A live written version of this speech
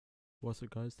What's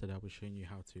up guys, today I'll be showing you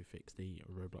how to fix the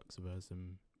Roblox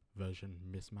version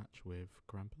mismatch with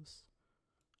Krampus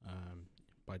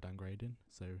by downgrading,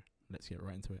 so let's get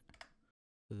right into it.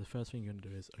 So the first thing you're going to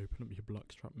do is open up your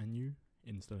Blockstrap menu,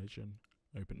 installation,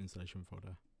 open installation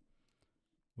folder.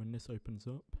 When this opens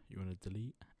up, you want to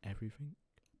delete everything.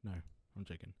 No, I'm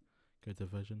joking. Go to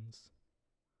versions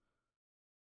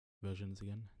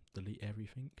again, delete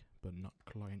everything but not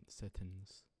client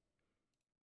settings.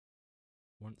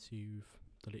 Once you've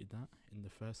deleted that, in the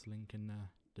first link in the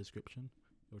description,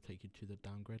 it will take you to the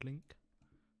downgrade link.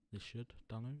 This should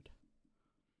download,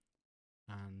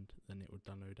 and then it will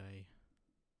download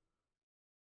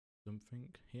something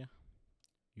here.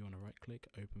 You want to right click,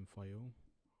 open file.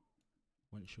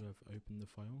 Once you have opened the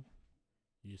file,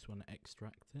 you just want to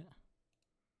extract it.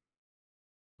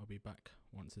 I'll be back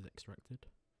once it's extracted.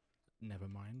 Never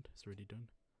mind, it's already done.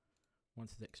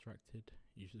 Once it's extracted,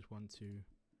 you just want to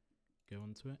go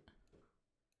onto it,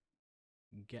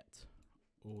 get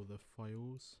all the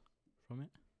files from it,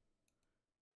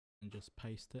 and just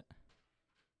paste it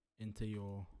into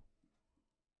your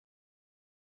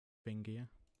thing here,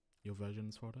 your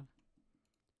versions folder,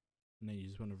 and then you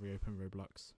just want to reopen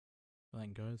Roblox.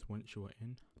 Then guys, once you're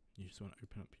in, you just want to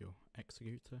open up your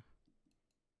executor.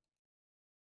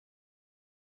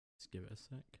 Just give it a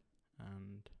sec,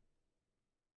 and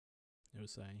it will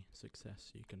say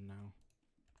success. You can now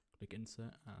click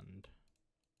insert and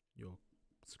your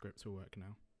scripts will work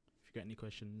now. If you get any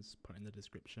questions, put in the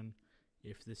description.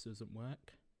 If this doesn't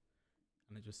work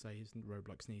and it just says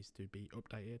Roblox needs to be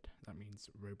updated, that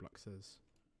means Roblox has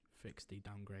fixed the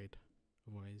downgrade.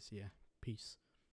 Otherwise, yeah, peace.